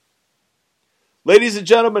Ladies and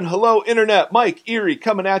gentlemen, hello Internet. Mike Erie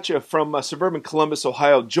coming at you from suburban Columbus,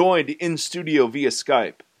 Ohio, joined in studio via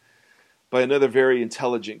Skype by another very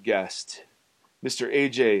intelligent guest, Mr.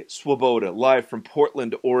 AJ Swoboda, live from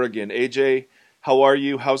Portland, Oregon. AJ, how are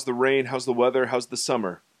you? How's the rain? How's the weather? How's the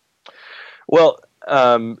summer? Well,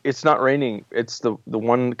 it's not raining. It's the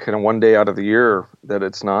one day out of the year that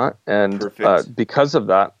it's not, and Perfect. because of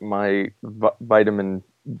that, my vitamin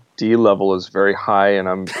D level is very high, and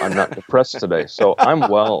I'm not depressed today, so I'm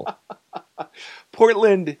well.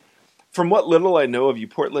 Portland, from what little I know of you,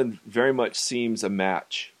 Portland very much seems a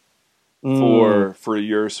match Mm, for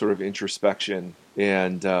your sort of introspection,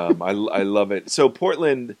 and I love it. So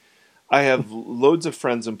Portland, I have loads of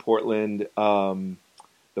friends in Portland.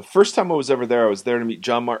 The first time I was ever there, I was there to meet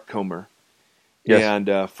John Mark Comer, yes.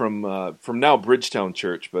 and from now Bridgetown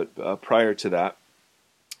Church, but prior to that,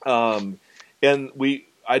 and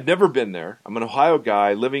I'd never been there. I'm an Ohio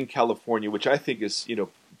guy living in California, which I think is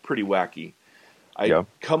pretty wacky. I Yeah.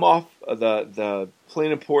 come off the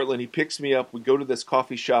plane in Portland. He picks me up. We go to this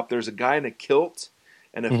coffee shop. There's a guy in a kilt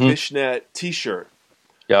and a Hmm. fishnet T-shirt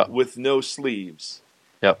Yeah. with no sleeves,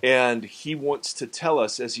 Yeah. and he wants to tell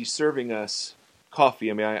us as he's serving us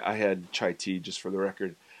coffee. I mean, I had chai tea just for the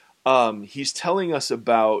record. He's telling us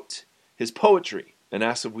about his poetry and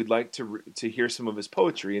asks if we'd like to hear some of his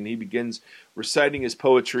poetry. And he begins reciting his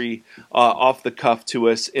poetry off the cuff to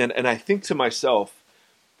us. And I think to myself,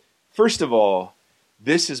 first of all,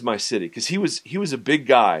 this is my city, because he was a big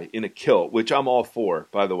guy in a kilt, which I'm all for,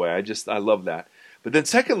 by the way. I love that. But then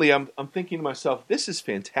secondly, I'm thinking to myself, this is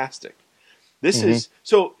fantastic. This Hmm. is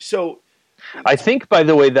so. I think, by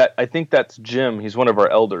the way, I think that's Jim. He's one of our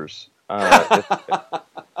elders.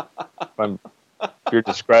 If you're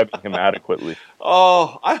describing him adequately.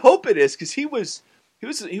 Oh, I hope it is, because he was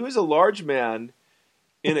a large man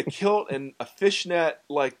in a kilt and a fishnet,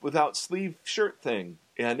 like without sleeve shirt thing,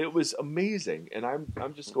 and it was amazing. And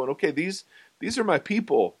I'm just going, okay, these are my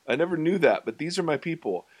people. I never knew that, but these are my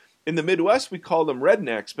people. In the Midwest, we call them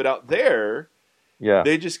rednecks, but out there, Yeah.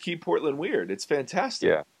 they just keep Portland weird. It's fantastic.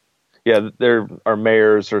 Yeah. Yeah, there are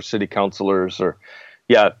mayors or city councilors or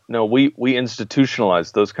yeah, no, we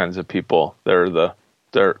institutionalize those kinds of people. They're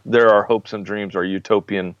our hopes and dreams, our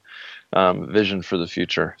utopian vision for the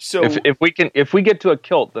future. So, If we get to a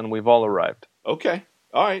kilt, then we've all arrived. okay,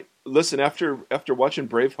 all right. Listen, after watching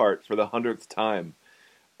Braveheart for the 100th time,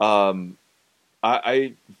 um,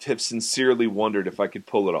 I have sincerely wondered if I could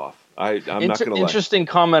pull it off. I'm not going to lie. Interesting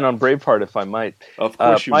comment on Braveheart, if I might. Of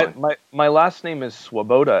course you might. My last name is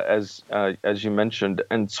Swoboda, as you mentioned,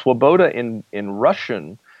 and Swoboda in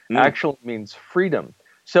Russian Mm. actually means freedom.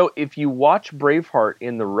 So if you watch Braveheart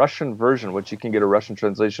in the Russian version, which you can get a Russian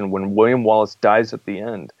translation, when William Wallace dies at the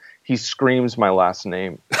end, he screams my last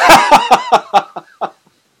name.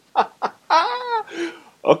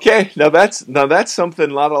 Okay, now that's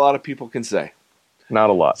something not a lot of people can say. Not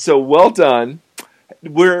a lot. So well done.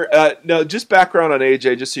 We're now just background on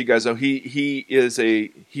AJ, just so you guys know.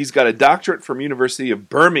 He's got a doctorate from University of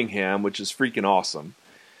Birmingham, which is freaking awesome.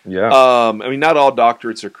 Yeah, I mean, not all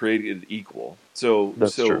doctorates are created equal. So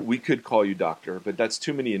that's true. we could call you doctor, but that's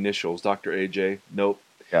too many initials. Dr. AJ. Nope.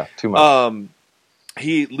 Yeah, too much.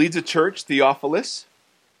 He leads a church, Theophilus.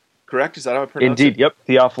 Correct? Is that how I pronounce Indeed, it? yep.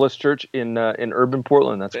 Theophilus Church in urban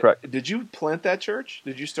Portland. That's correct. Did you plant that church?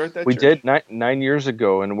 Did you start that We church? did 9 years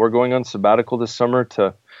ago, and we're going on sabbatical this summer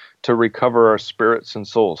to recover our spirits and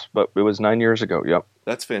souls. But it was 9 years ago. Yep,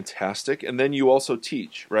 That's fantastic. And then you also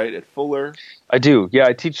teach, right, at Fuller? I do. Yeah,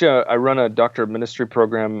 I teach. I run a doctor of ministry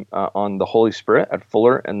program on the Holy Spirit at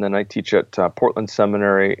Fuller, and then I teach at Portland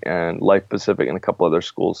Seminary and Life Pacific and a couple other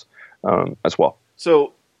schools as well.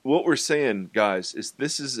 So what we're saying, guys, is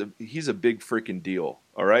he's a big freaking deal,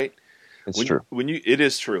 all right? It's true. It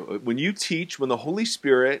is true. When you teach, when the Holy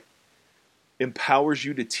Spirit empowers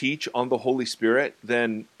you to teach on the Holy Spirit,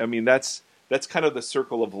 then I mean that's kind of the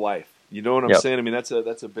circle of life. You know what I'm Yep. saying? I mean that's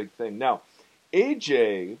a big thing. Now,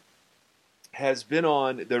 AJ has been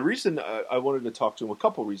on. The reason I wanted to talk to him, a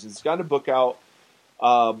couple reasons. He's got a book out,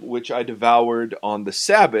 which I devoured on the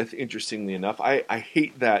Sabbath. Interestingly enough, I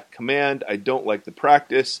hate that command. I don't like the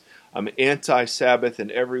practice. I'm anti-Sabbath in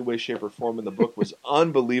every way, shape, or form. And the book was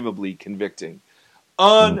unbelievably convicting,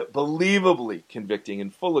 unbelievably convicting,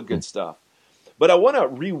 and full of good stuff. But I want to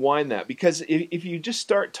rewind that, because if you just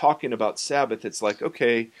start talking about Sabbath, it's like,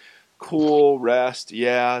 okay, cool, rest,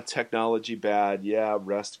 yeah, technology bad, yeah,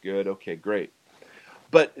 rest good, okay, great.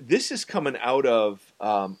 But this is coming out of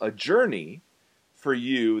a journey for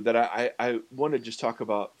you that I want to just talk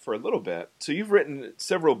about for a little bit. So you've written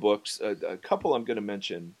several books, a couple I'm going to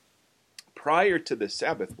mention prior to the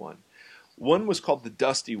Sabbath one. One was called The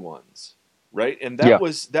Dusty Ones. right? And Yeah.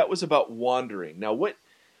 that was about wandering. Now, what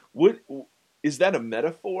is that a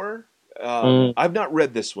metaphor? Mm. I've not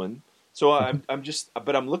read this one, so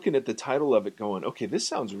but I'm looking at the title of it, going, okay, this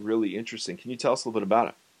sounds really interesting. Can you tell us a little bit about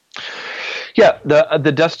it? Yeah,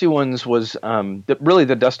 the Dusty Ones was really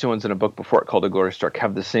the Dusty Ones in a book before it called A Glorious Dark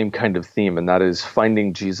have the same kind of theme, and that is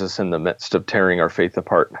finding Jesus in the midst of tearing our faith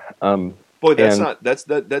apart. Boy,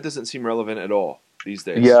 that doesn't seem relevant at all these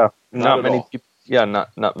days. Yeah, not many all. people. Yeah,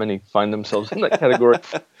 not many find themselves in that category.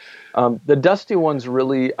 The Dusty Ones,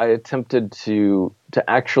 really, I attempted to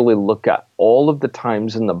actually look at all of the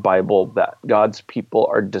times in the Bible that God's people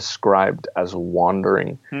are described as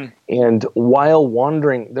wandering. And while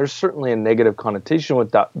wandering, there's certainly a negative connotation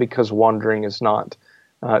with that, because wandering is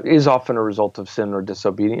often a result of sin or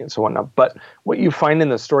disobedience and whatnot. But what you find in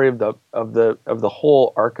the story of the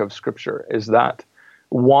whole arc of Scripture is that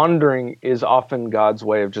wandering is often God's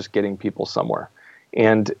way of just getting people somewhere,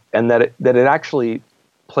 and that it actually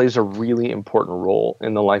plays a really important role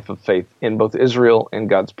in the life of faith in both Israel and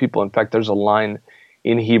God's people. In fact, there's a line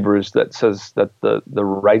in Hebrews that says that the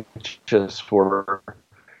righteous were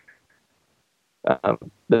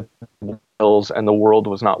the hills, and the world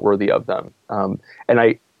was not worthy of them. And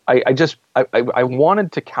I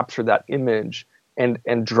wanted to capture that image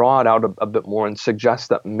and draw it out a bit more, and suggest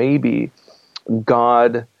that maybe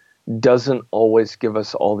God doesn't always give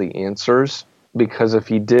us all the answers, because if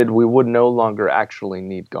he did, we would no longer actually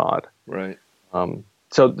need God. Right.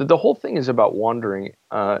 So the whole thing is about wandering.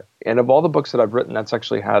 And of all the books that I've written, that's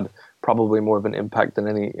actually had probably more of an impact than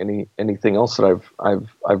anything else that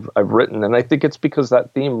I've written. And I think it's because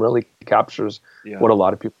that theme really captures what a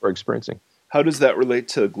lot of people are experiencing. How does that relate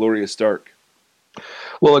to Glorious Dark?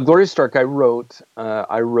 Well, A Glorious Dark, I wrote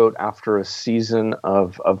after a season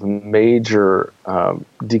of major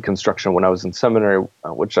deconstruction when I was in seminary,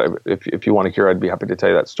 which if you want to hear, I'd be happy to tell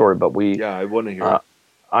you that story. But I want to hear.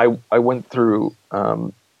 I went through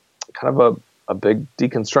kind of a big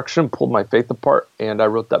deconstruction, pulled my faith apart, and I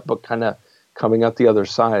wrote that book kind of coming out the other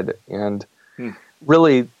side. And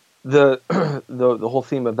really, the whole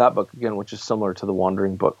theme of that book, again, which is similar to the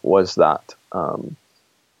Wandering book, was that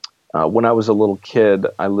when I was a little kid,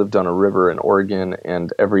 I lived on a river in Oregon,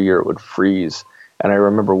 and every year it would freeze. And I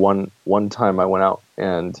remember one time I went out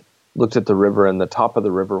and looked at the river, and the top of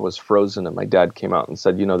the river was frozen, and my dad came out and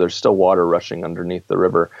said, there's still water rushing underneath the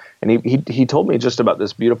river. And he told me just about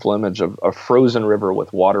this beautiful image of a frozen river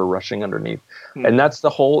with water rushing underneath. And that's the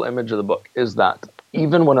whole image of the book, is that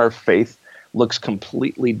even when our faith looks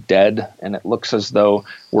completely dead, and it looks as though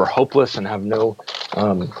we're hopeless and have no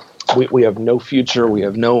we have no future, we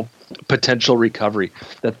have no potential recovery,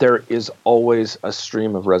 that there is always a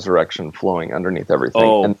stream of resurrection flowing underneath everything.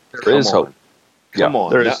 And there is hope. Come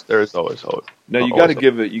on. There is always hope. Now you got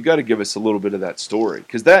to give us a little bit of that story,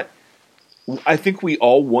 because I think we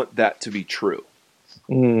all want that to be true.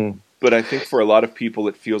 But I think for a lot of people,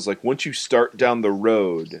 it feels like once you start down the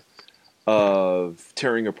road of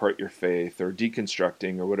tearing apart your faith or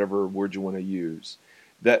deconstructing or whatever word you want to use,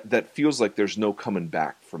 that feels like there's no coming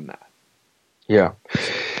back from that. Yeah.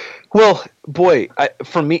 Well, boy,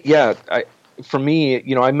 for me,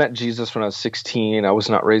 I met Jesus when I was 16. I was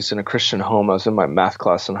not raised in a Christian home. I was in my math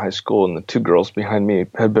class in high school, and the two girls behind me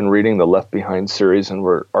had been reading the Left Behind series and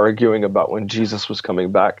were arguing about when Jesus was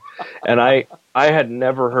coming back. And I had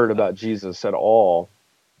never heard about Jesus at all.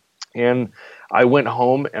 And I went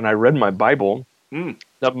home and I read my Bible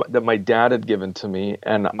that my dad had given to me,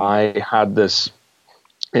 and I had this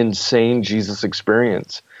insane Jesus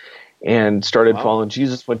experience and started following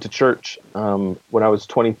Jesus, went to church. When I was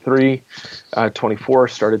 23, 24,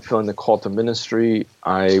 started feeling the call to ministry.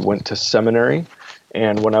 I went to seminary,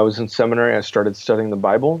 and when I was in seminary, I started studying the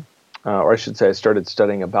Bible, or I should say I started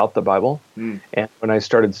studying about the Bible. And when I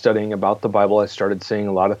started studying about the Bible, I started seeing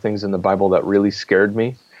a lot of things in the Bible that really scared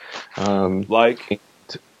me.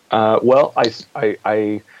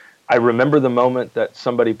 I remember the moment that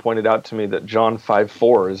somebody pointed out to me that John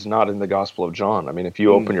 5:4 is not in the Gospel of John. I mean, if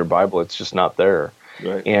you open your Bible, it's just not there.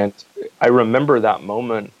 Right. And I remember that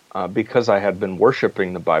moment because I had been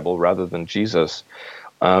worshiping the Bible rather than Jesus.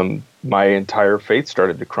 My entire faith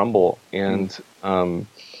started to crumble, and at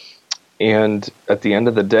the end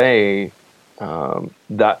of the day,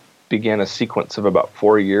 that began a sequence of about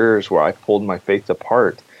 4 years where I pulled my faith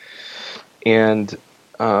apart. And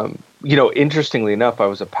interestingly enough, I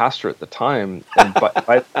was a pastor at the time, and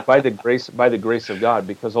by the grace of God,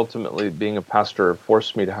 because ultimately being a pastor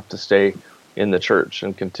forced me to have to stay in the church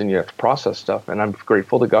and continue to process stuff. And I'm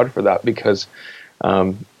grateful to God for that, because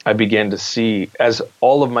I began to see, as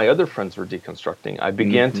all of my other friends were deconstructing, I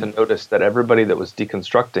began to notice that everybody that was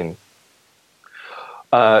deconstructing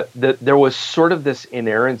that there was sort of this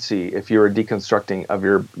inerrancy if you were deconstructing of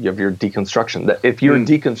your deconstruction. That if you're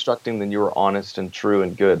deconstructing, then you were honest and true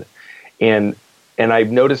and good. And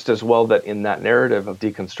I've noticed as well that in that narrative of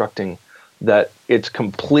deconstructing, that it's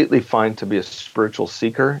completely fine to be a spiritual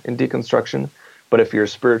seeker in deconstruction. But if you're a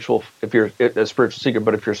spiritual seeker,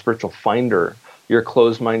 but if you're a spiritual finder, you're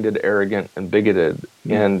closed-minded, arrogant, and bigoted,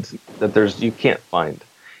 and that you can't find.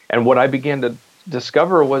 And what I began to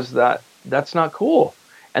discover was that that's not cool,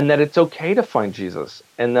 and that it's okay to find Jesus,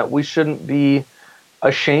 and that we shouldn't be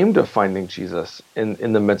ashamed of finding Jesus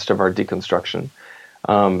in the midst of our deconstruction.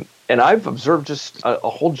 And I've observed just a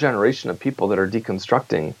whole generation of people that are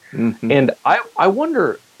deconstructing, and I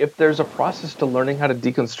wonder if there's a process to learning how to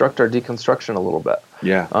deconstruct our deconstruction a little bit.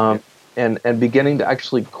 Yeah. And beginning to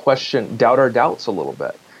actually doubt our doubts a little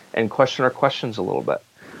bit, and question our questions a little bit.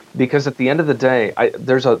 Because at the end of the day,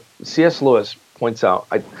 C.S. Lewis points out,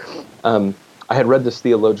 I had read this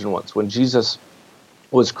theologian once, when Jesus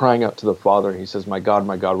was crying out to the Father, he says, my God,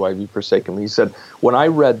 why have you forsaken me? He said, when I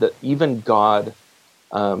read that even God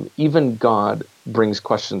brings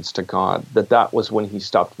questions to God, that was when he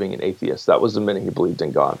stopped being an atheist. That was the minute he believed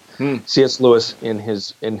in God. C.S. Lewis, in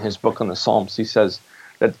his book on the Psalms, he says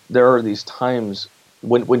that there are these times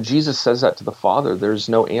when Jesus says that to the Father, there's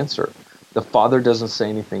no answer. The Father doesn't say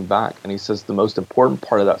anything back. And he says the most important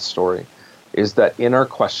part of that story is that in our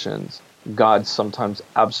questions, God sometimes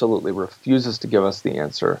absolutely refuses to give us the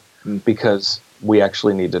answer because we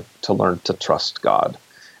actually need to learn to trust God.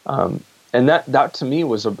 And that to me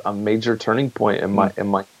was a major turning point in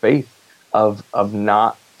my faith of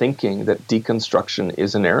not thinking that deconstruction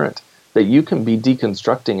is inerrant, that you can be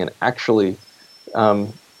deconstructing and actually,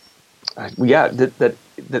 that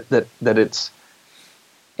it's,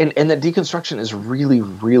 and that deconstruction is really,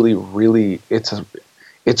 really, really,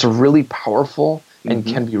 it's really powerful and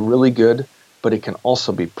can be really good, but it can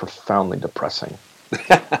also be profoundly depressing.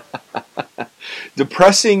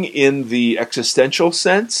 Depressing in the existential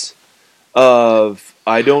sense of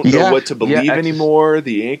I don't know what to believe anymore.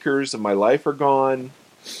 The anchors of my life are gone.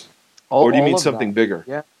 Or do you mean something bigger?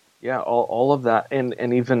 Yeah, all of that,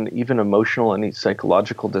 and even emotional and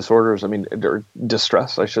psychological disorders. I mean, or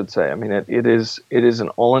distress, I should say. I mean, it is an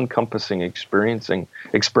all-encompassing experience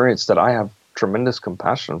that I have tremendous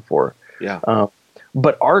compassion for. Yeah.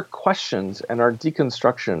 But our questions and our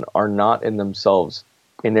deconstruction are not in themselves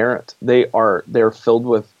inerrant. They're filled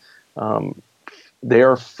with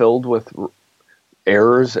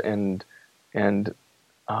errors and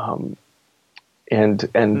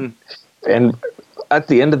at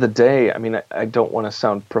the end of the day, I mean, I don't want to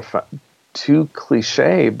sound too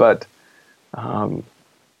cliche, but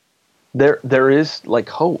there is like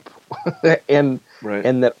hope, and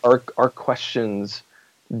that our questions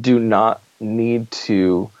do not need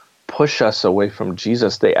to push us away from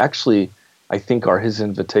Jesus. They actually, I think, are his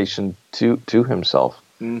invitation to himself.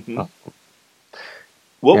 Mm-hmm.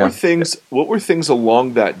 What were things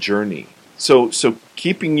along that journey? So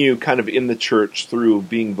keeping you kind of in the church through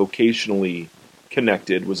being vocationally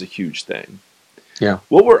connected was a huge thing. Yeah.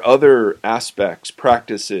 What were other aspects,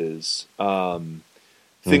 practices,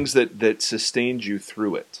 things that sustained you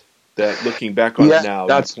through it? That looking back on it now,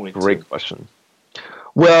 that's you point a great question.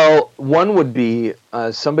 Well, one would be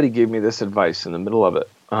somebody gave me this advice in the middle of it.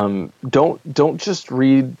 Don't just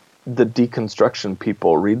read the deconstruction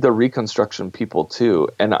people, read the reconstruction people too.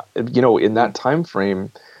 And in that time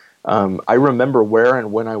frame, I remember where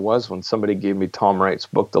and when I was when somebody gave me Tom Wright's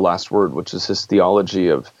book, The Last Word, which is his theology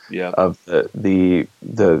of the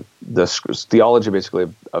theology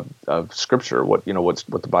basically of Scripture, what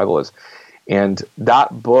the Bible is, and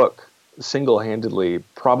that book single-handedly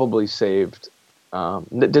probably saved. It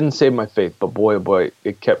didn't save my faith, but boy, oh boy,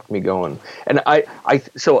 it kept me going. And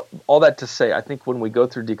so all that to say, I think when we go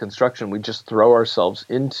through deconstruction, we just throw ourselves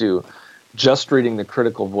into just reading the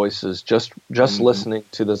critical voices, just listening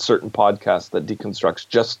to the certain podcast that deconstructs,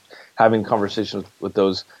 just having conversations with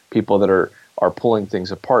those people that are pulling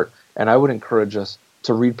things apart. And I would encourage us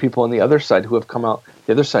to read people on the other side who have come out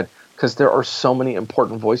the other side, because there are so many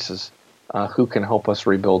important voices who can help us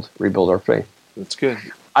rebuild our faith. That's good.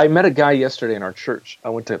 I met a guy yesterday in our church. I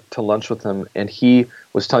went to lunch with him, and he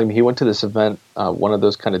was telling me he went to this event. One of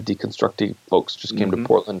those kind of deconstructing folks just came to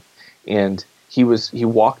Portland, and he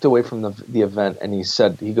walked away from the event, and he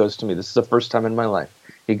goes to me, "This is the first time in my life."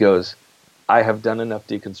 He goes, "I have done enough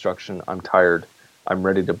deconstruction. I'm tired. I'm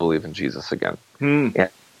ready to believe in Jesus again." And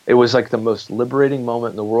it was like the most liberating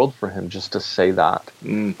moment in the world for him just to say that.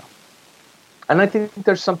 And I think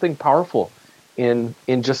there's something powerful in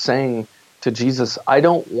just saying to Jesus, I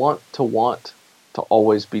don't want to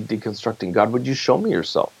always be deconstructing. God, would you show me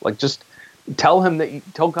yourself? Like, just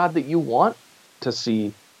tell God that you want to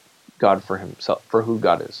see God for himself, for who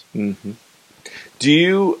God is. Mm-hmm. Do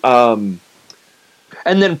you, and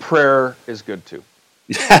then prayer is good too.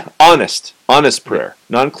 Yeah, honest prayer,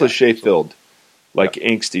 non-cliche filled, like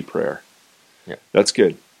angsty prayer. Yeah, that's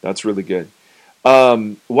good. That's really good.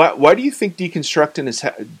 Why do you think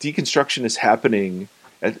deconstruction is happening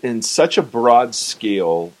in such a broad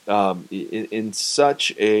scale, in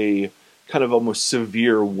such a kind of almost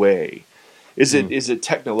severe way? Is it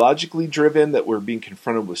technologically driven, that we're being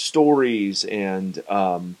confronted with stories and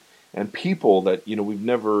people that we've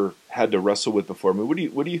never had to wrestle with before? I mean,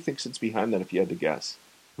 what do you think sits behind that, if you had to guess?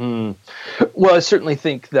 Well, I certainly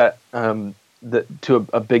think that that to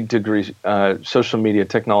a big degree, social media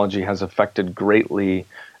technology has affected greatly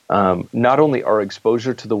not only our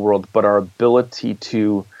exposure to the world, but our ability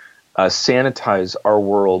to sanitize our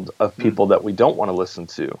world of people that we don't want to listen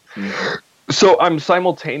to. So I'm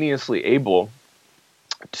simultaneously able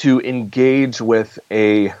to engage with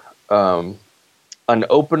an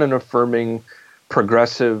open and affirming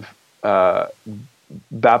progressive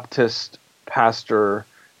Baptist pastor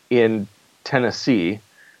in Tennessee,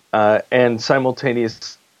 and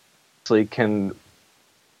simultaneously can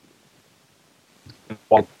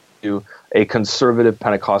walk to a conservative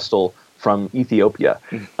Pentecostal from Ethiopia.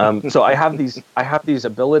 So I have these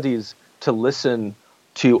abilities to listen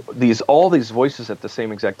to all these voices at the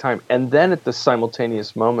same exact time, and then at the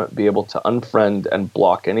simultaneous moment be able to unfriend and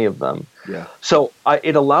block any of them. Yeah. So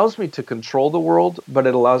it allows me to control the world, but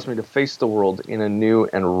it allows me to face the world in a new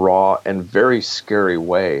and raw and very scary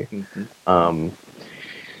way.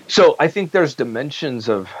 So I think there's dimensions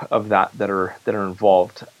of that are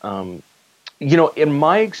involved. In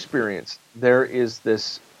my experience, there is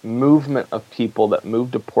this movement of people that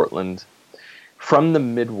moved to Portland from the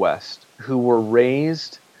Midwest who were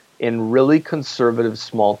raised in really conservative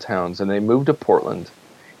small towns, and they moved to Portland.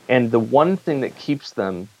 And the one thing that keeps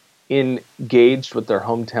them engaged with their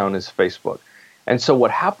hometown is Facebook. And so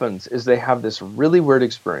what happens is they have this really weird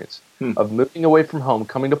experience of moving away from home,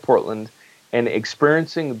 coming to Portland, and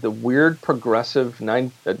experiencing the weird progressive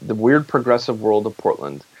world of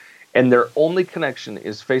Portland. And their only connection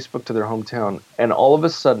is Facebook to their hometown. And all of a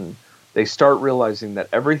sudden, they start realizing that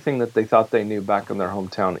everything that they thought they knew back in their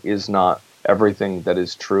hometown is not everything that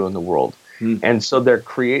is true in the world. And so there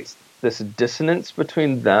creates this dissonance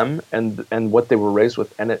between them and what they were raised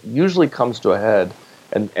with, and it usually comes to a head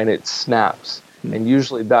and it snaps. And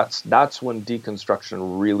usually that's when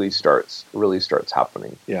deconstruction really starts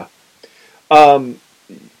happening. Yeah.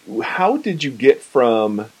 How did you get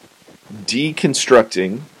from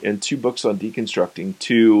deconstructing and 2 books on deconstructing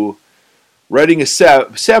to writing a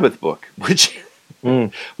Sabbath book? Which,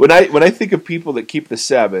 when I think of people that keep the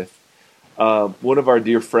Sabbath, one of our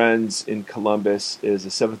dear friends in Columbus is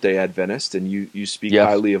a Seventh-day Adventist, and you speak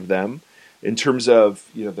highly of them in terms of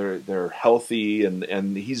they're healthy,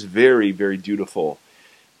 and he's very, very dutiful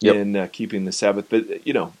in keeping the Sabbath. But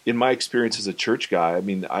in my experience as a church guy, I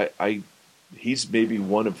mean, he's maybe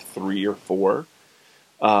one of 3 or 4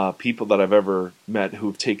 people that I've ever met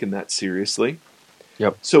who've taken that seriously.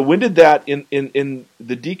 Yep. So when did that in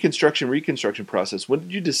the deconstruction reconstruction process? When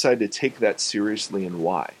did you decide to take that seriously, and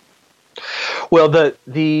why? Well,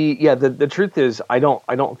 the truth is, I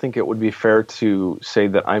don't think it would be fair to say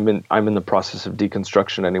that I'm in the process of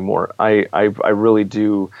deconstruction anymore. I really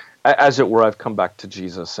do, as it were, I've come back to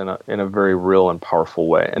Jesus in a very real and powerful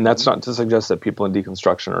way. And that's not to suggest that people in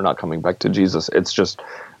deconstruction are not coming back to Jesus. It's just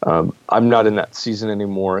I'm not in that season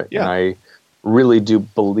anymore, and I really do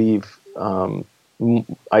believe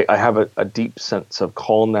I have a deep sense of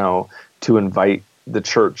call now to invite the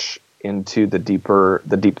church into the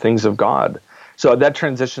deep things of God. So that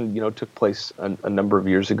transition, took place a number of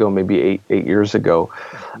years ago, maybe eight years ago.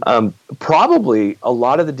 Probably a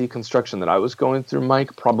lot of the deconstruction that I was going through,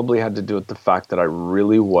 Mike, probably had to do with the fact that I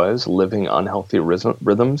really was living unhealthy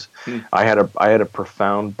rhythms. I had a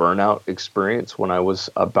profound burnout experience when I was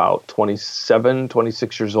about 27,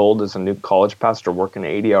 26 years old as a new college pastor working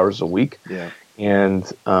 80 hours a week. Yeah.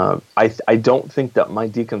 And I don't think that my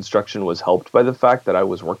deconstruction was helped by the fact that I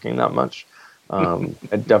was working that much.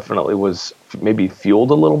 It definitely was maybe fueled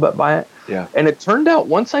a little bit by it. Yeah. And it turned out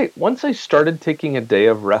once I started taking a day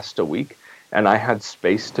of rest a week, and I had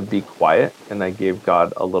space to be quiet, and I gave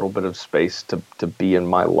God a little bit of space to be in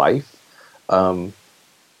my life,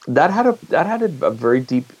 that had a very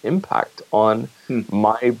deep impact on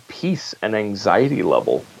my peace and anxiety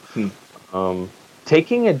level.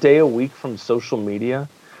 Taking a day a week from social media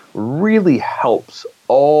really helps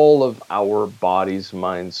all of our bodies,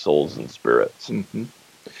 minds, souls, and spirits.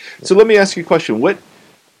 So let me ask you a question.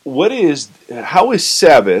 How is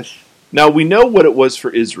Sabbath Now, we know what it was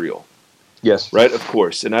for Israel, Yes. right? Of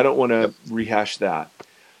course, and I don't want to rehash that.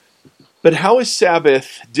 But how is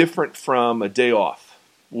Sabbath different from a day off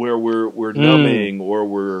where we're numbing or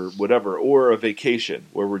we're whatever, or a vacation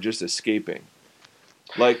where we're just escaping?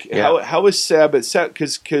 Like, how is Sabbath?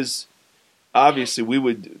 Because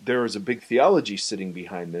obviously there is a big theology sitting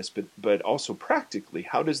behind this, but also practically,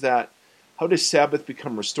 how does Sabbath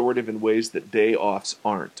become restorative in ways that day offs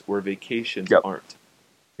aren't, or vacations aren't?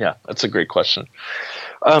 Yeah, that's a great question.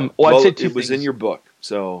 I'd say it was things. in your book,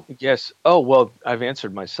 so yes. Oh well, I've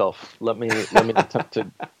answered myself. Let me attempt to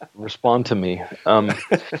respond to me.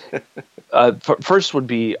 First would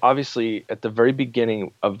be obviously at the very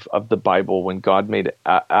beginning of the Bible, when God made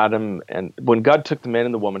Adam, and when God took the man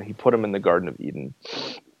and the woman, He put them in the Garden of Eden.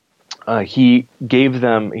 He created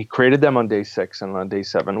them on day 6, and on day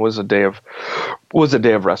 7 was a day of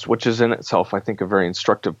rest, which is in itself, I think, a very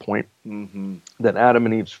instructive point. Mm-hmm. That Adam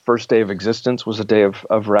and Eve's first day of existence was a day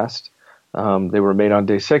of rest. They were made on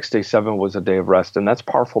day 6. Day 7 was a day of rest, and that's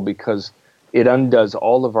powerful because it undoes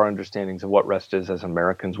all of our understandings of what rest is as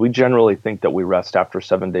Americans. We generally think that we rest after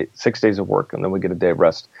 6 days of work, and then we get a day of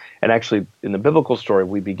rest. And actually, in the biblical story,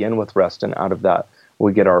 we begin with rest, and out of that,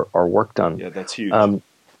 we get our work done. Yeah, that's huge.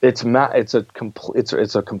 It's a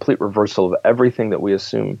complete reversal of everything that we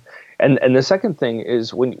assume. And the second thing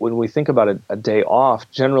is when we think about a day off,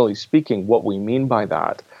 generally speaking, what we mean by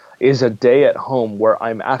that is a day at home where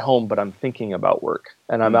I'm at home but I'm thinking about work,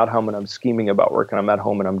 and I'm at home and I'm scheming about work, and I'm at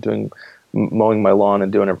home and I'm mowing my lawn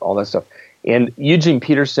and doing all that stuff. And Eugene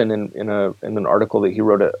Peterson, in an article that he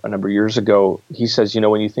wrote a number of years ago, he says,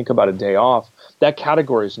 when you think about a day off, that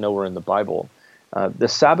category is nowhere in the Bible. The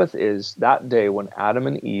Sabbath is that day when Adam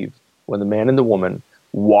and Eve, when the man and the woman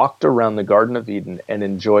walked around the Garden of Eden and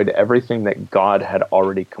enjoyed everything that God had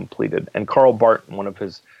already completed. And Karl Barth, in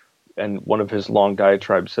one of his long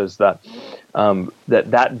diatribes, says that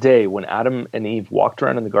that day when Adam and Eve walked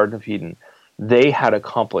around in the Garden of Eden, they had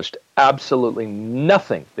accomplished absolutely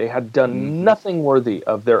nothing. They had done nothing worthy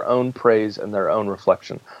of their own praise and their own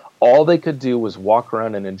reflection. All they could do was walk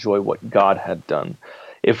around and enjoy what God had done.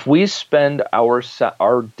 If we spend our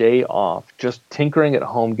day off just tinkering at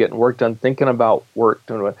home, getting work done, thinking about work,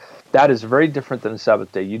 that is very different than a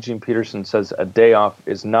Sabbath day. Eugene Peterson says a day off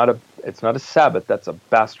is not a Sabbath. That's a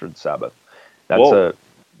bastard Sabbath.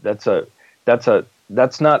 That's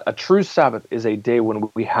not a true Sabbath. Is a day when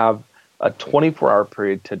we have a 24-hour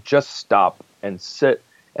period to just stop and sit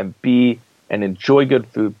and be and enjoy good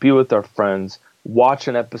food, be with our friends, watch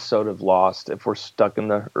an episode of Lost if we're stuck in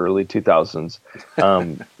the early 2000s,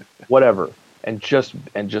 whatever, and just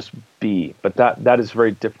be. But that is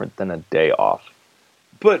very different than a day off.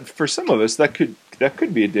 But for some of us, that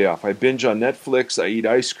could be a day off. I binge on Netflix. I eat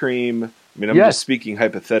ice cream. I mean, I'm just speaking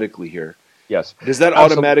hypothetically here. Yes. Does that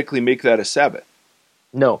automatically make that a Sabbath?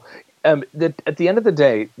 No. At the end of the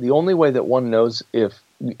day, the only way that one knows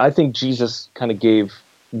I think Jesus kind of gave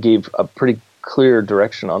a pretty clear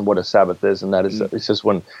direction on what a Sabbath is, and that is it says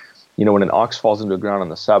when an ox falls into the ground on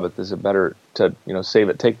the Sabbath, is it better to save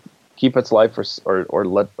it, keep its life,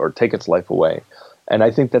 or take its life away? And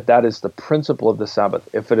I think that is the principle of the Sabbath.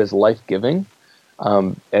 If it is life-giving,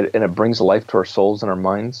 and it brings life to our souls and our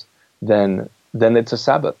minds, then it's a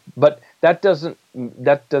Sabbath. But that doesn't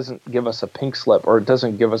give us a pink slip, or it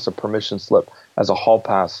doesn't give us a permission slip as a hall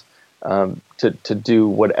pass to do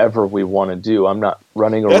whatever we want to do. I'm not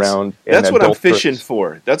running around. That's what I'm fishing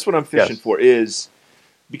for. That's what I'm fishing for, is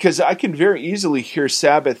because I can very easily hear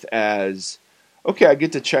Sabbath as, okay, I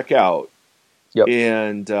get to check out. Yep.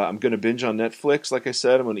 And I'm going to binge on Netflix. Like I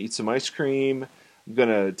said, I'm going to eat some ice cream. I'm going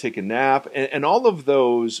to take a nap. And all of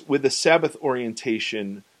those with a Sabbath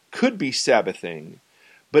orientation could be Sabbathing.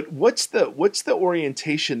 But what's the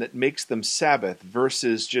orientation that makes them Sabbath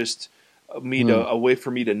versus just a way for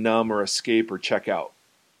me to numb or escape or check out?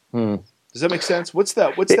 Does that make sense? What's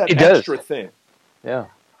that extra thing? Yeah.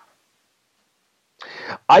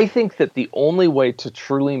 I think that the only way to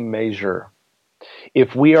truly measure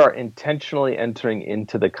if we are intentionally entering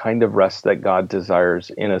into the kind of rest that God desires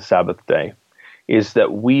in a Sabbath day is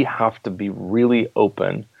that we have to be really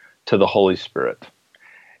open to the Holy Spirit.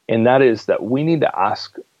 And that is that we need to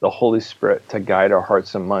ask the Holy Spirit to guide our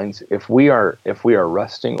hearts and minds if we are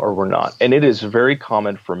resting or we're not. And it is very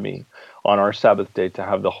common for me on our Sabbath day to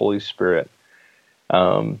have the Holy Spirit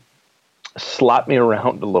slap me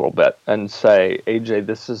around a little bit and say, AJ,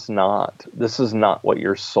 this is not what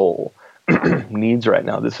your soul needs right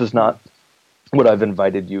now. This is not what I've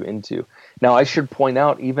invited you into. Now, I should point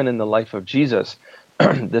out, even in the life of Jesus,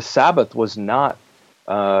 the Sabbath was not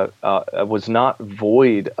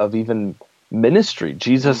void of even ministry.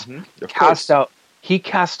 Jesus cast out he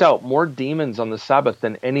cast out more demons on the Sabbath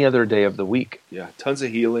than any other day of the week. Yeah, tons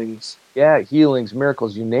of healings. Yeah, healings,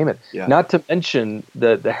 miracles, you name it. Yeah. Not to mention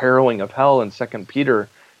the harrowing of hell in 2 Peter,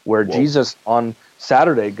 where Jesus on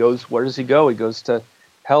Saturday goes, where does he go? He goes to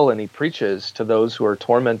hell and he preaches to those who are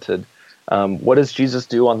tormented. What does Jesus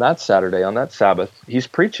do on that Saturday, on that Sabbath? He's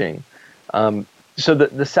preaching. So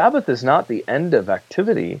the Sabbath is not the end of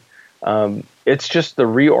activity. It's just the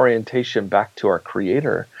reorientation back to our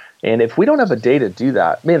Creator. And if we don't have a day to do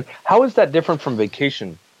that, man, how is that different from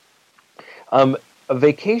vacation? A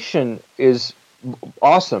vacation is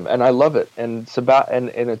awesome, and I love it, and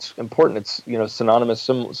and it's important. It's synonymous,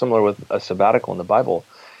 similar with a sabbatical in the Bible.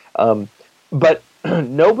 But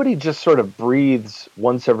nobody just sort of breathes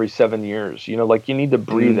once every 7 years. Like you need to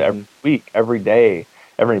breathe every week, every day,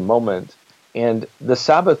 every moment. And the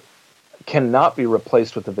Sabbath cannot be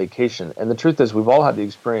replaced with a vacation. And the truth is, we've all had the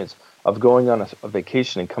experience of going on a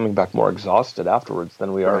vacation and coming back more exhausted afterwards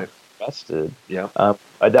than we are rested. Yeah.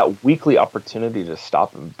 That weekly opportunity to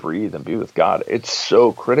stop and breathe and be with God, it's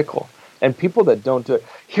so critical. And people that don't do it,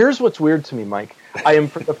 here's what's weird to me, Mike. I am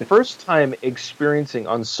for the first time experiencing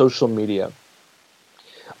on social media,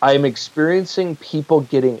 I am experiencing people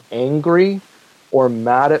getting angry or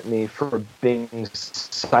mad at me for being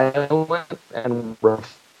silent and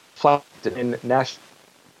reflective in national.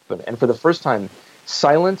 And for the first time,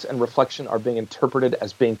 silence and reflection are being interpreted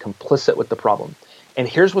as being complicit with the problem. And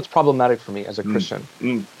here's what's problematic for me as a Christian.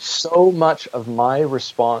 So much of my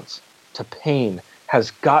response to pain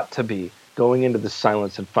has got to be going into the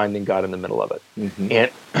silence and finding God in the middle of it.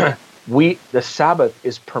 And the Sabbath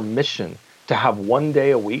is permission to have one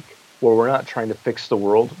day a week where we're not trying to fix the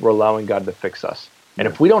world, we're allowing God to fix us. And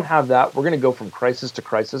if we don't have that, we're going to go from crisis to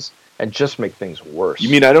crisis and just make things worse. You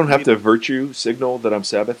mean I don't have to virtue signal that I'm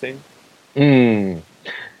Sabbathing?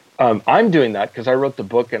 I'm doing that because I wrote the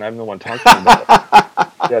book and I'm the one talking about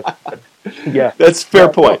it. Yeah, that's fair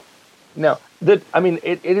point. No, it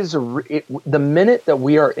is the minute that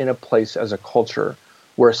we are in a place as a culture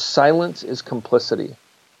where silence is complicity,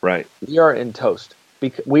 right? We are in toast.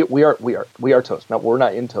 We are toast. No, we're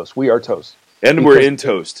not in toast. We are toast. And we're in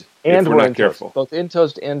toast. And we're not careful. Toast, both in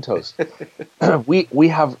toast and toast. we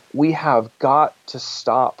have got to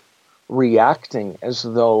stop reacting as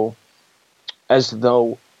though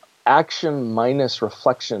action minus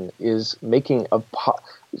reflection is making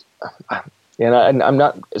and I'm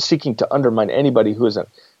not seeking to undermine anybody who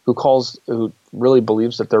really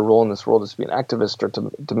believes that their role in this world is to be an activist or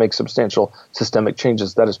to make substantial systemic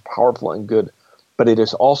changes. That is powerful and good. But it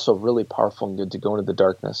is also really powerful and good to go into the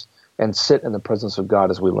darkness and sit in the presence of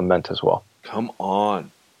God as we lament as well. Come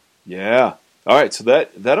on. Yeah. All right, so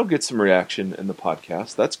that'll get some reaction in the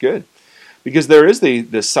podcast. That's good. Because there is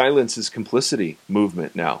the silence is complicity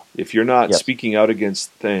movement now. If you're not speaking out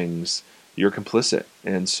against things, you're complicit.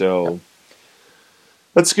 And so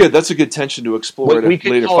that's good. That's a good tension to explore in a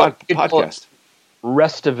later podcast.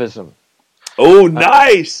 Restivism. Oh,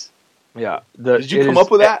 nice. Yeah. Did you come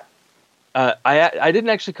up with that? I didn't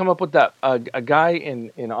actually come up with that. A guy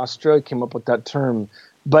in Australia came up with that term,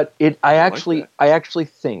 but I actually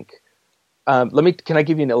think. Can I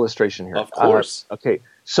give you an illustration here? Of course. Okay.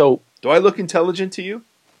 So, do I look intelligent to you?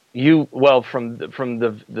 From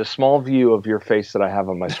the small view of your face that I have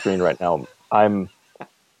on my screen right now,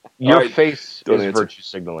 your face is virtue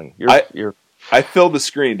signaling. I fill the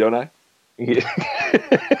screen, don't I?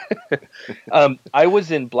 I was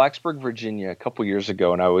in Blacksburg, Virginia a couple years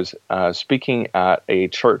ago, and I was speaking at a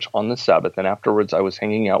church on the Sabbath, and afterwards I was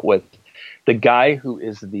hanging out with the guy who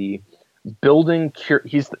is the building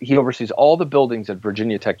he oversees all the buildings at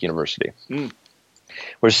Virginia Tech University.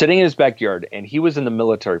 We're sitting in his backyard, and he was in the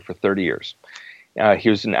military for 30 years. He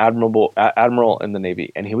was an admiral in the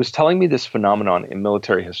Navy, and he was telling me this phenomenon in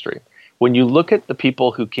military history. When you look at the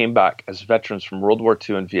people who came back as veterans from World War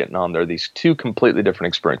II and Vietnam, there are these two completely different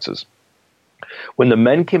experiences. When the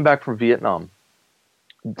men came back from Vietnam,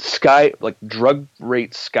 drug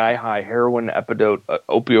rates sky high, heroin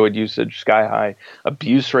opioid usage sky high,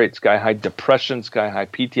 abuse rate sky high, depression sky high,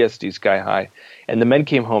 PTSD sky high, and the men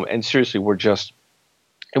came home and seriously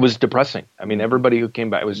it was depressing. I mean, everybody who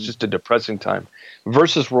came back, it was just a depressing time.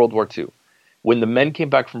 Versus World War II, when the men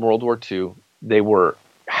came back from World War II, they were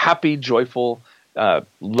happy, joyful,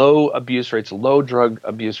 low abuse rates, low drug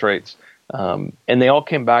abuse rates. And they all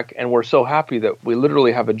came back and were so happy that we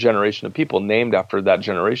literally have a generation of people named after that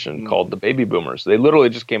generation called the baby boomers. They literally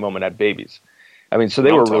just came home and had babies. I mean, so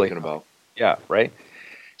they were really about. Yeah, right.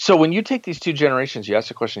 So when you take these two generations, you ask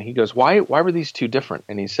the question, he goes, why were these two different?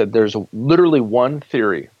 And he said, there's literally one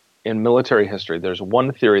theory in military history. There's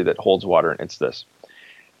one theory that holds water, and it's this,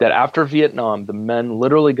 that after Vietnam, the men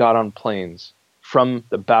literally got on planes from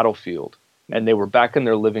the battlefield, and they were back in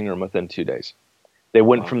their living room within 2 days. They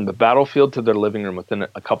went from the battlefield to their living room within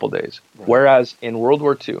a couple days. Right. Whereas in World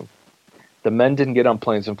War II, the men didn't get on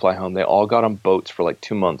planes and fly home. They all got on boats for like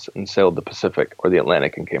 2 months and sailed the Pacific or the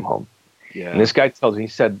Atlantic and came home. Yeah. And this guy tells me, he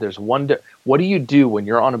said, there's what do you do when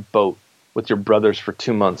you're on a boat with your brothers for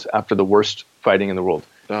 2 months after the worst fighting in the world?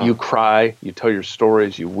 Oh. You cry, you tell your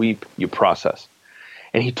stories, you weep, you process.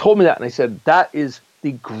 And he told me that, and I said, that is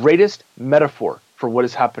the greatest metaphor for what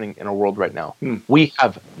is happening in our world right now. We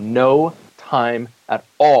have no time at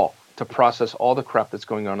all to process all the crap that's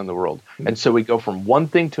going on in the world. And so we go from one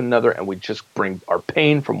thing to another, and we just bring our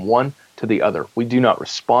pain from one to the other. We do not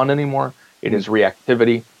respond anymore. It is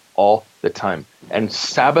reactivity all the time. And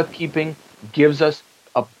Sabbath keeping gives us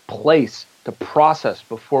a place to process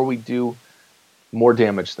before we do more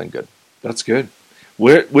damage than good. That's good.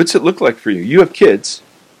 What's it look like for you? You have kids,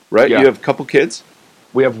 right? Yeah. You have a couple kids?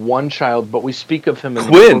 We have one child, but we speak of him in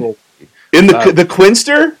Quinn. In the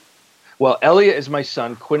Quinster? Well, Elliot is my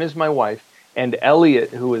son, Quinn is my wife, and Elliot,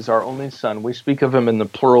 who is our only son, we speak of him in the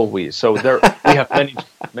plural we. So we have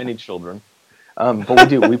many children. But we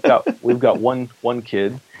do. We've got one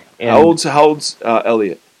kid. And how old's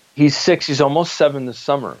Elliot? He's 6. He's almost 7 this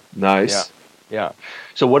summer. Nice. Yeah.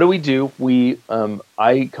 So what do?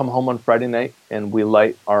 I come home on Friday night and we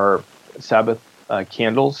light our Sabbath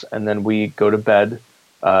candles, and then we go to bed.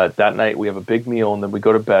 That night we have a big meal, and then we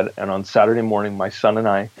go to bed. And on Saturday morning, my son and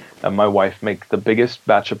I and my wife make the biggest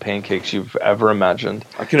batch of pancakes you've ever imagined.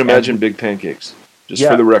 I can imagine big pancakes. Just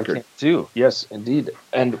for the record. Yes, indeed.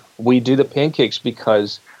 And we do the pancakes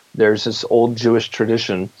because there's this old Jewish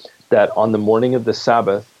tradition that on the morning of the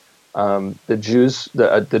Sabbath,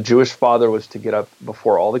 the Jewish father was to get up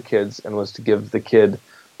before all the kids and was to give the kid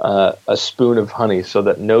a spoon of honey so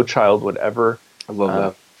that no child would ever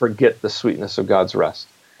forget the sweetness of God's rest.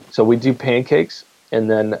 So we do pancakes, and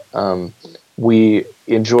then we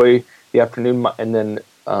enjoy the afternoon. And then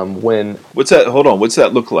when what's that? Hold on. What's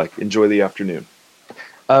that look like? Enjoy the afternoon.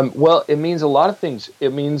 Well, it means a lot of things.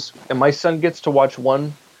 It means, and my son gets to watch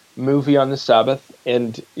one movie on the Sabbath,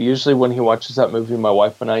 and usually when he watches that movie, my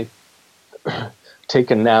wife and I take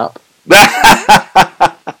a nap.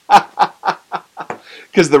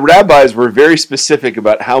 Because the rabbis were very specific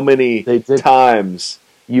about how many times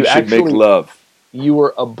you should make love. You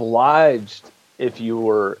were obliged, if you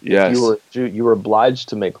were a Jew, you were obliged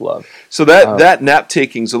to make love. So that nap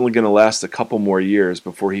taking is only going to last a couple more years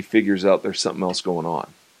before he figures out there's something else going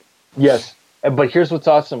on. Yes, but here's what's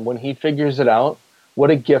awesome. When he figures it out, what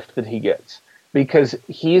a gift that he gets. Because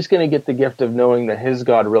he's going to get the gift of knowing that his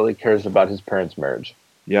God really cares about his parents' marriage.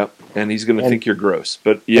 Yep, and he's going to think you're gross.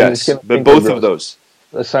 But yes, but both of those.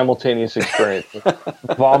 A simultaneous experience.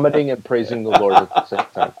 Vomiting and praising the Lord at the same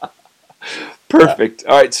time. Perfect.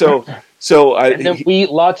 All right, so and then we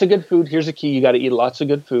eat lots of good food. Here's a key. You got to eat lots of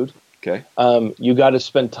good food. Okay. You got to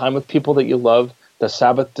spend time with people that you love. The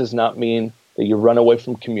Sabbath does not mean that you run away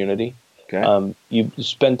from community. Okay. You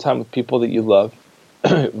spend time with people that you love.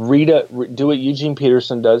 Do what Eugene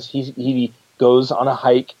Peterson does. He goes on a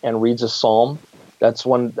hike and reads a psalm. That's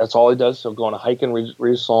all he does. So go on a hike and read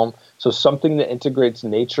a psalm. So something that integrates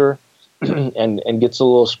nature and gets a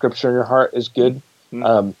little scripture in your heart is good.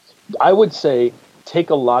 I would say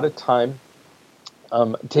take a lot of time.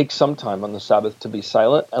 Take some time on the Sabbath to be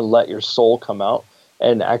silent and let your soul come out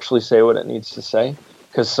and actually say what it needs to say.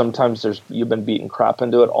 Because sometimes you've been beating crap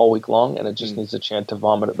into it all week long, and it just needs a chance to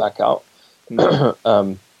vomit it back out.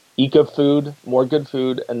 Eat good food, more good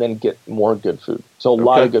food, and then get more good food. So a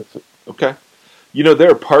lot of good food. Okay.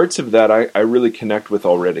 There are parts of that I really connect with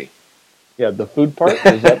already. Yeah, the food part?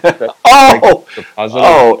 Is that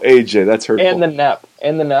AJ, that's hurtful. And the nap.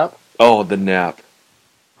 Oh, the nap.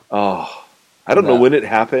 Oh, I don't know when it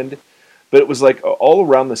happened, but it was like all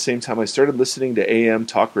around the same time I started listening to AM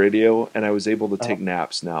talk radio, and I was able to take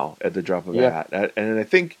naps now at the drop of a hat. And I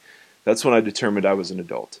think that's when I determined I was an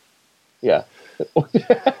adult. Yeah.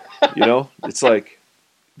 It's like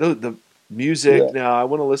the music now. I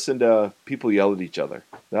want to listen to people yell at each other.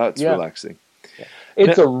 That's relaxing. Yeah.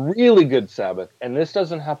 It's a really good Sabbath, and this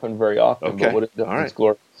doesn't happen very often. Okay. But what it does is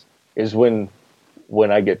glorious is when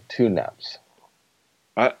I get 2 naps.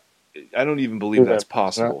 I don't even believe that's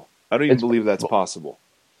possible. I don't even believe that's possible.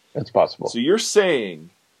 It's possible. So you're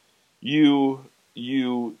saying because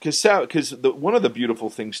one of the beautiful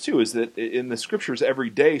things too is that in the scriptures every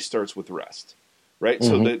day starts with rest, right?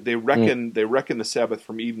 Mm-hmm. So they reckon the Sabbath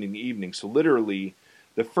from evening to evening. So literally,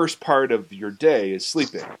 the first part of your day is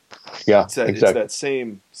sleeping. Yeah, exactly. It's that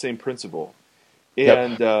same principle,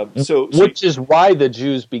 and which is why the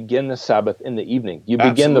Jews begin the Sabbath in the evening. You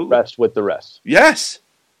begin the rest with the rest. Yes.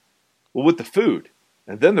 Well, with the food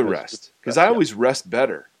and then the Yes. rest, because I always rest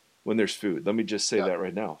better when there's food. Let me just say that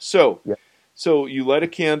right now. So, Yeah. so you light a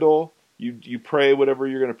candle, you pray whatever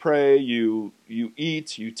you're going to pray, you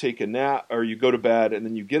eat, you take a nap, or you go to bed, and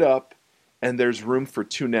then you get up, and there's room for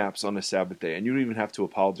 2 naps on a Sabbath day, and you don't even have to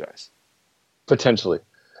apologize. Potentially.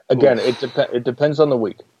 Again, it depends on the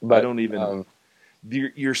week. But I don't even.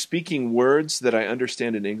 You're speaking words that I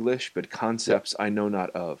understand in English, but concepts I know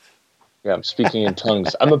not of. Yeah, I'm speaking in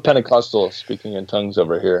tongues. I'm a Pentecostal speaking in tongues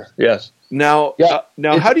over here. Yes. Now,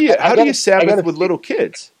 Yeah. How do you Sabbath with little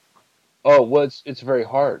kids? Oh, well, it's very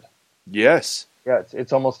hard. Yes. Yeah,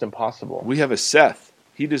 it's almost impossible. We have a Seth.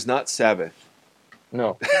 He does not Sabbath.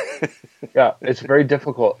 No. Yeah, it's very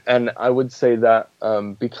difficult. And I would say that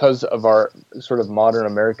because of our sort of modern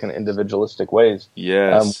American individualistic ways,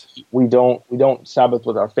 Yes. we don't Sabbath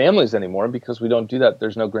with our families anymore because we don't do that.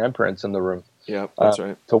 There's no grandparents in the room. Yeah, that's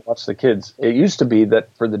right. To watch the kids. It used to be that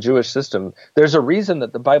for the Jewish system, there's a reason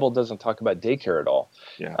that the Bible doesn't talk about daycare at all.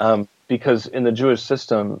 Yeah. Because in the Jewish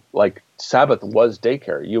system, like Sabbath was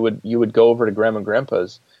daycare. You would go over to grandma and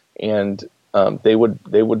grandpa's, and they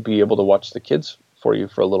would be able to watch the kids for you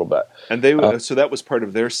for a little bit. And so that was part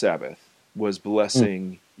of their Sabbath, was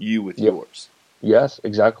blessing you with yours. Yes,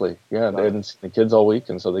 exactly. Yeah, they hadn't seen the kids all week,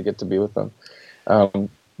 and so they get to be with them.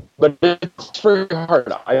 But it's very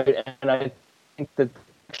hard. I think that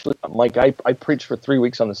actually, like I preached for 3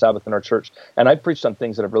 weeks on the Sabbath in our church, and I preached on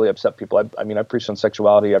things that have really upset people. I preached on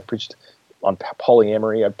sexuality. I preached on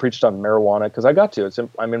polyamory. I preached on marijuana because I got to.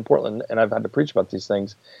 I'm in Portland, and I've had to preach about these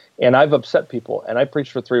things, and I've upset people. And I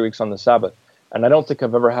preached for 3 weeks on the Sabbath, and I don't think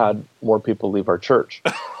I've ever had more people leave our church.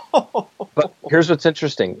 But here's what's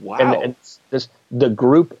interesting. Wow. And the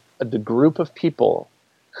group of people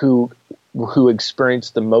who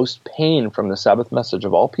experienced the most pain from the Sabbath message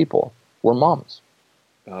of all people were moms.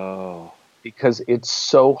 Oh. Because it's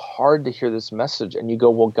so hard to hear this message, and you go,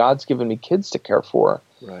 well, God's given me kids to care for.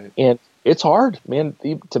 Right. And it's hard, man,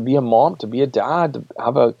 to be a mom, to be a dad, to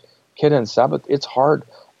have a kid in Sabbath. It's hard.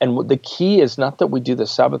 And the key is not that we do the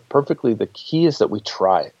Sabbath perfectly. The key is that we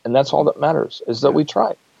try. And that's all that matters, is that we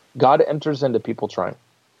try. God enters into people trying.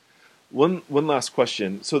 One last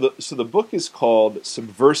question. So the book is called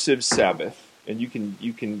Subversive Sabbath, and you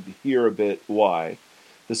can hear a bit why.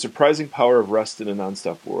 The Surprising Power of Rest in a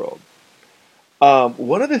Nonstop World.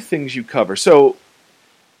 One of the things you cover. So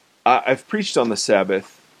I've preached on the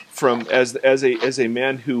Sabbath as a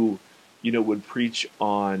man who would preach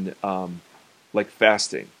on like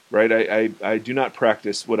fasting, right? I do not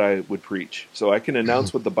practice what I would preach, so I can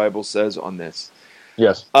announce what the Bible says on this.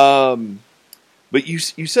 Yes. But you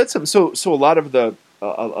said something. So a lot of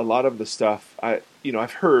the stuff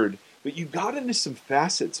I've heard, but you got into some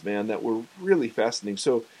facets, man, that were really fascinating.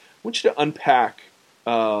 So I want you to unpack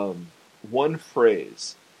one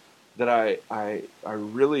phrase that I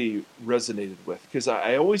really resonated with, because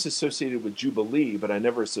I always associated with Jubilee, but I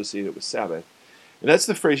never associated it with Sabbath. And that's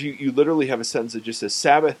the phrase, you literally have a sentence that just says,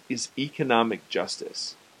 Sabbath is economic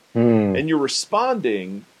justice. And you're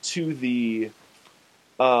responding to the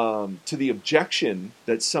objection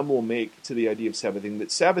that some will make to the idea of Sabbathing,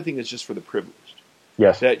 that Sabbathing is just for the privileged.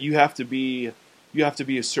 Yes. That you have to be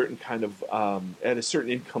a certain kind of at a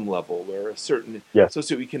certain income level or a certain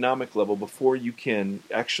socioeconomic level before you can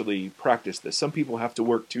actually practice this. Some people have to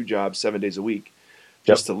work 2 jobs 7 days a week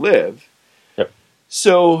just to live. Yep.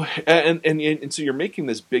 So and so you're making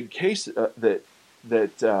this big case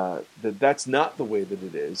that's not the way that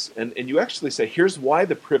it is, and you actually say, here's why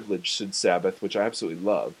the privileged should Sabbath, which I absolutely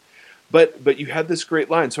love. But you had this great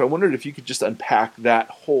line, so I wondered if you could just unpack that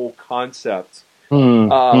whole concept.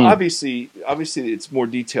 Obviously, it's more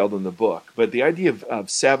detailed in the book, but the idea of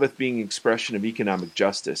Sabbath being an expression of economic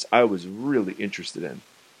justice, I was really interested in.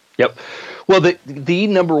 Yep. Well, the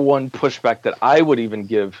number one pushback that I would even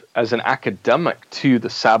give as an academic to the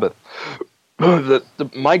Sabbath,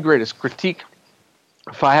 my greatest critique,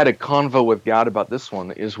 if I had a convo with God about this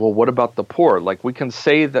one, is, well, what about the poor? Like, we can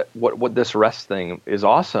say that what this rest thing is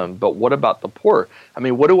awesome, but what about the poor? I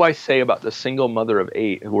mean, what do I say about the single mother of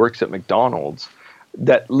 8 who works at McDonald's,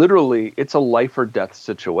 that literally it's a life or death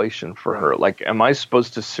situation for her? Like, am I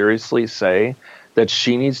supposed to seriously say that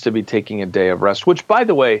she needs to be taking a day of rest? Which, by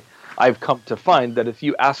the way, I've come to find that if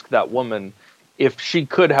you ask that woman if she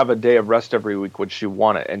could have a day of rest every week, would she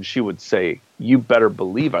want it? And she would say, you better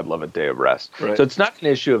believe I'd love a day of rest. Right. So it's not an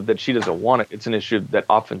issue of that she doesn't want it. It's an issue that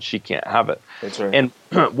often she can't have it. That's right. And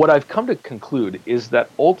what I've come to conclude is that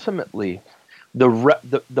ultimately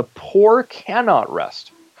the poor cannot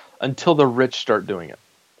rest until the rich start doing it.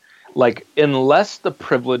 Like, unless the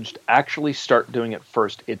privileged actually start doing it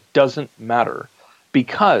first, it doesn't matter,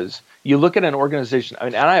 because You look at an organization, I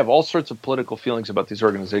mean, and I have all sorts of political feelings about these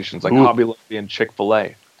organizations, like Ooh. Hobby Lobby and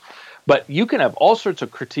Chick-fil-A. But you can have all sorts of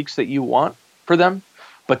critiques that you want for them,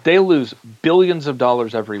 but they lose billions of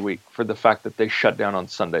dollars every week for the fact that they shut down on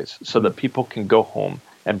Sundays so that people can go home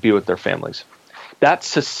and be with their families. That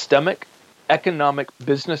systemic economic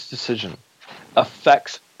business decision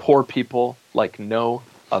affects poor people like no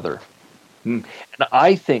other. And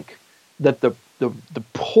I think that the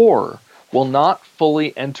poor will not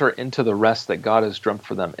fully enter into the rest that God has dreamt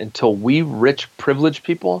for them until we rich, privileged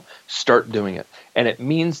people start doing it. And it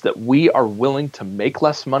means that we are willing to make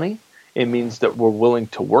less money. It means that we're willing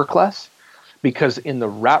to work less. Because in the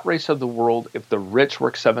rat race of the world, if the rich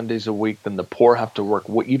work 7 days a week, then the poor have to work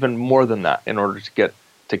even more than that in order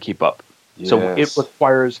to keep up. Yes. So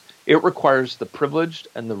it requires the privileged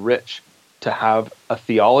and the rich to have a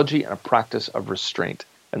theology and a practice of restraint.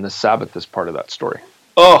 And the Sabbath is part of that story.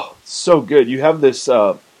 Oh, so good. You have this,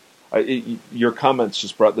 your comments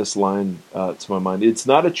just brought this line to my mind. It's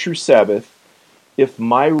not a true Sabbath if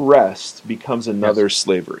my rest becomes another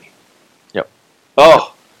slavery. Yep.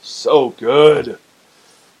 Oh, so good.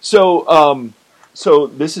 So, so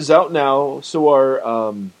this is out now. So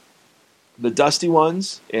are the Dusty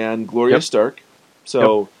Ones and Gloria Stark.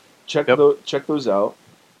 So check those out.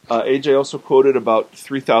 AJ also quoted about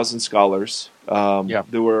 3,000 scholars.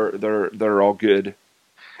 They're all good.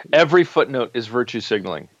 Every footnote is virtue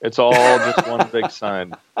signaling. It's all just one big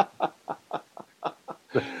sign.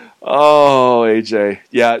 Oh, AJ.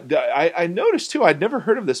 Yeah, I noticed too, I'd never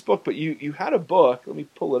heard of this book, but you had a book. Let me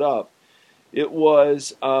pull it up. It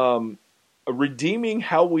was Redeeming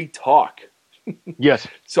How We Talk. Yes.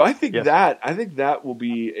 So I think that will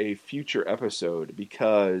be a future episode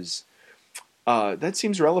because that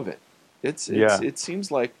seems relevant. It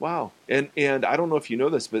seems like, wow. And I don't know if you know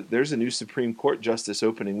this, but there's a new Supreme Court justice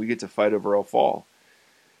opening. We get to fight over El Fall.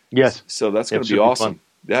 Yes. So that's going to be awesome.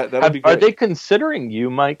 That'll be great. Are they considering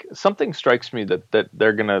you, Mike? Something strikes me that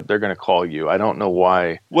they're gonna call you. I don't know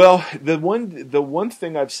why. Well, the one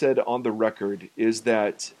thing I've said on the record is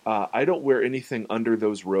that I don't wear anything under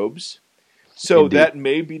those robes. So Indeed. That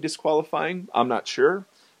may be disqualifying. I'm not sure.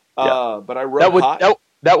 But I rub hot.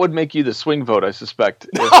 That would make you the swing vote, I suspect.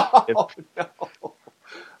 No.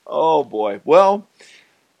 Oh, boy. Well,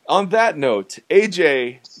 on that note,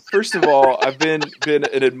 AJ, first of all, I've been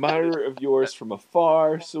an admirer of yours from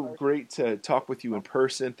afar. So great to talk with you in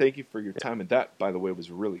person. Thank you for your time. And that, by the way,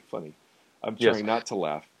 was really funny. I'm trying not to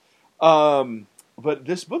laugh. But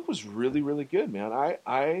this book was really, really good, man.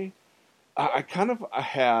 I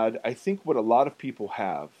think what a lot of people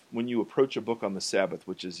have when you approach a book on the Sabbath,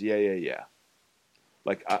 which is, yeah.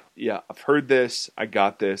 Like, I've heard this. I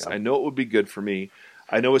got this. I know it would be good for me.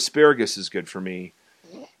 I know asparagus is good for me.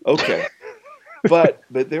 Okay. but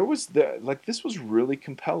there was this was really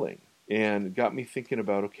compelling and got me thinking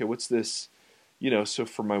about, okay, what's this, so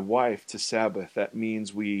for my wife to Sabbath, that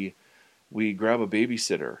means we grab a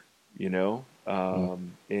babysitter,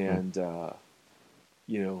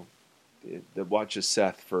 that watches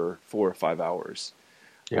Seth for 4 or 5 hours.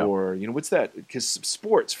 Yeah. Or, what's that? Because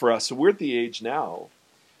sports for us, so we're at the age now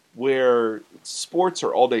where sports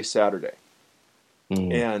are all day Saturday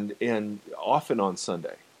and often on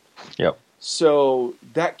Sunday. Yep. So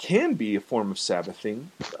that can be a form of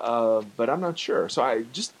Sabbathing, but I'm not sure. So I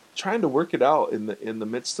just trying to work it out in the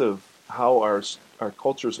midst of how our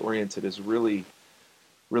culture is oriented is really,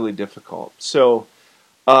 really difficult. So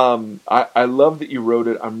I love that you wrote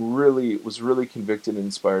it. Was really convicted and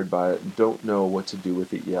inspired by it. And don't know what to do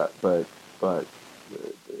with it yet, but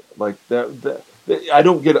like that I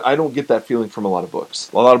don't get that feeling from a lot of books.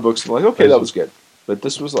 A lot of books are like, okay, that was good, but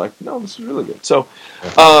this was like, no, this was really good. So,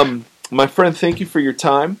 my friend, thank you for your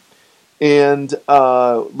time, and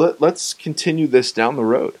let's continue this down the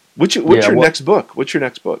road. What's your next book? What's your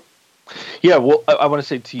next book? Yeah, well, I want to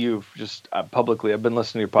say to you just publicly, I've been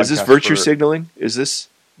listening to your podcast. Is this virtue signaling? Is this?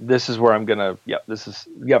 This is where I'm gonna.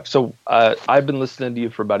 So I've been listening to you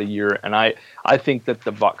for about a year, and I think that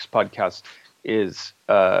the Vox podcast is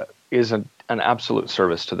an absolute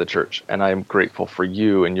service to the church, and I am grateful for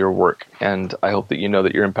you and your work, and I hope that you know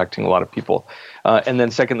that you're impacting a lot of people. And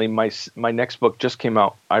then secondly, my next book just came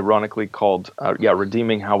out, ironically called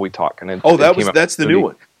Redeeming How We Talk, and that's the new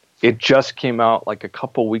one. It just came out like a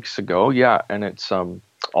couple weeks ago, and it's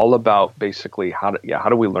all about basically how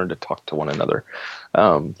do we learn to talk to one another,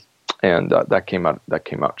 and that came out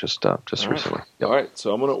just recently. Right. Yep. All right,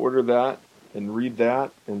 so I'm going to order that and read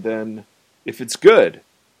that, and then if it's good,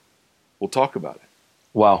 we'll talk about it.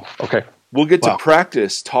 Wow. Okay. We'll get to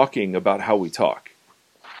practice talking about how we talk.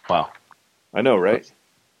 Wow. I know, right?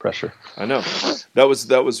 pressure. I know. That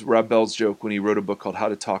was Rob Bell's joke when he wrote a book called How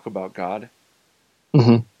to Talk About God.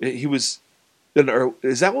 Mm-hmm. He was,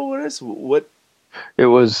 is that what it is? What it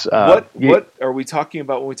was? What are we talking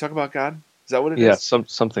about when we talk about God? Is that what it is? Yeah,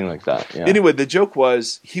 something like that. Yeah. Anyway, the joke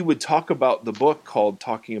was he would talk about the book called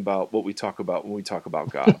Talking About What We Talk About When We Talk About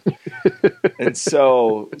God. And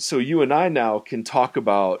so you and I now can talk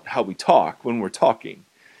about how we talk when we're talking.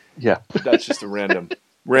 Yeah. That's just a random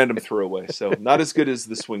throwaway. So not as good as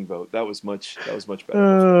the swing vote. That was much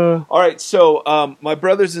better. All right. So my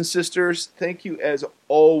brothers and sisters, thank you as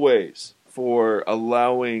always for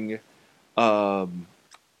allowing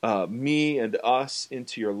me and us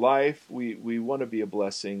into your life. We want to be a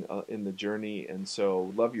blessing in the journey, and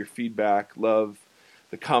so love your feedback, love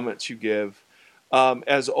the comments you give.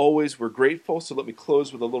 As always, we're grateful, so let me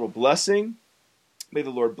close with a little blessing. May the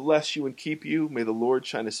Lord bless you and keep you. May the Lord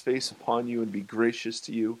shine his face upon you and be gracious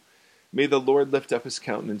to you. May the Lord lift up his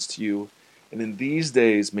countenance to you, and in these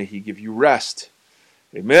days may he give you rest.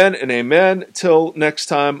 Amen and amen. Till next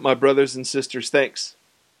time, my brothers and sisters, thanks.